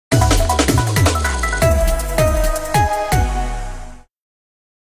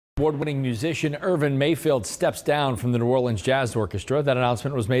Award-winning musician Irvin Mayfield steps down from the New Orleans Jazz Orchestra. That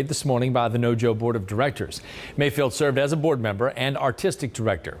announcement was made this morning by the NOJO Board of Directors. Mayfield served as a board member and artistic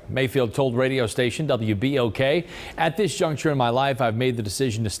director. Mayfield told radio station WBOK, "At this juncture in my life, I've made the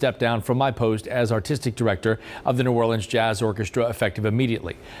decision to step down from my post as artistic director of the New Orleans Jazz Orchestra effective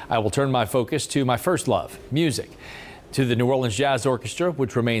immediately. I will turn my focus to my first love, music. To the New Orleans Jazz Orchestra,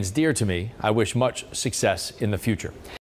 which remains dear to me, I wish much success in the future."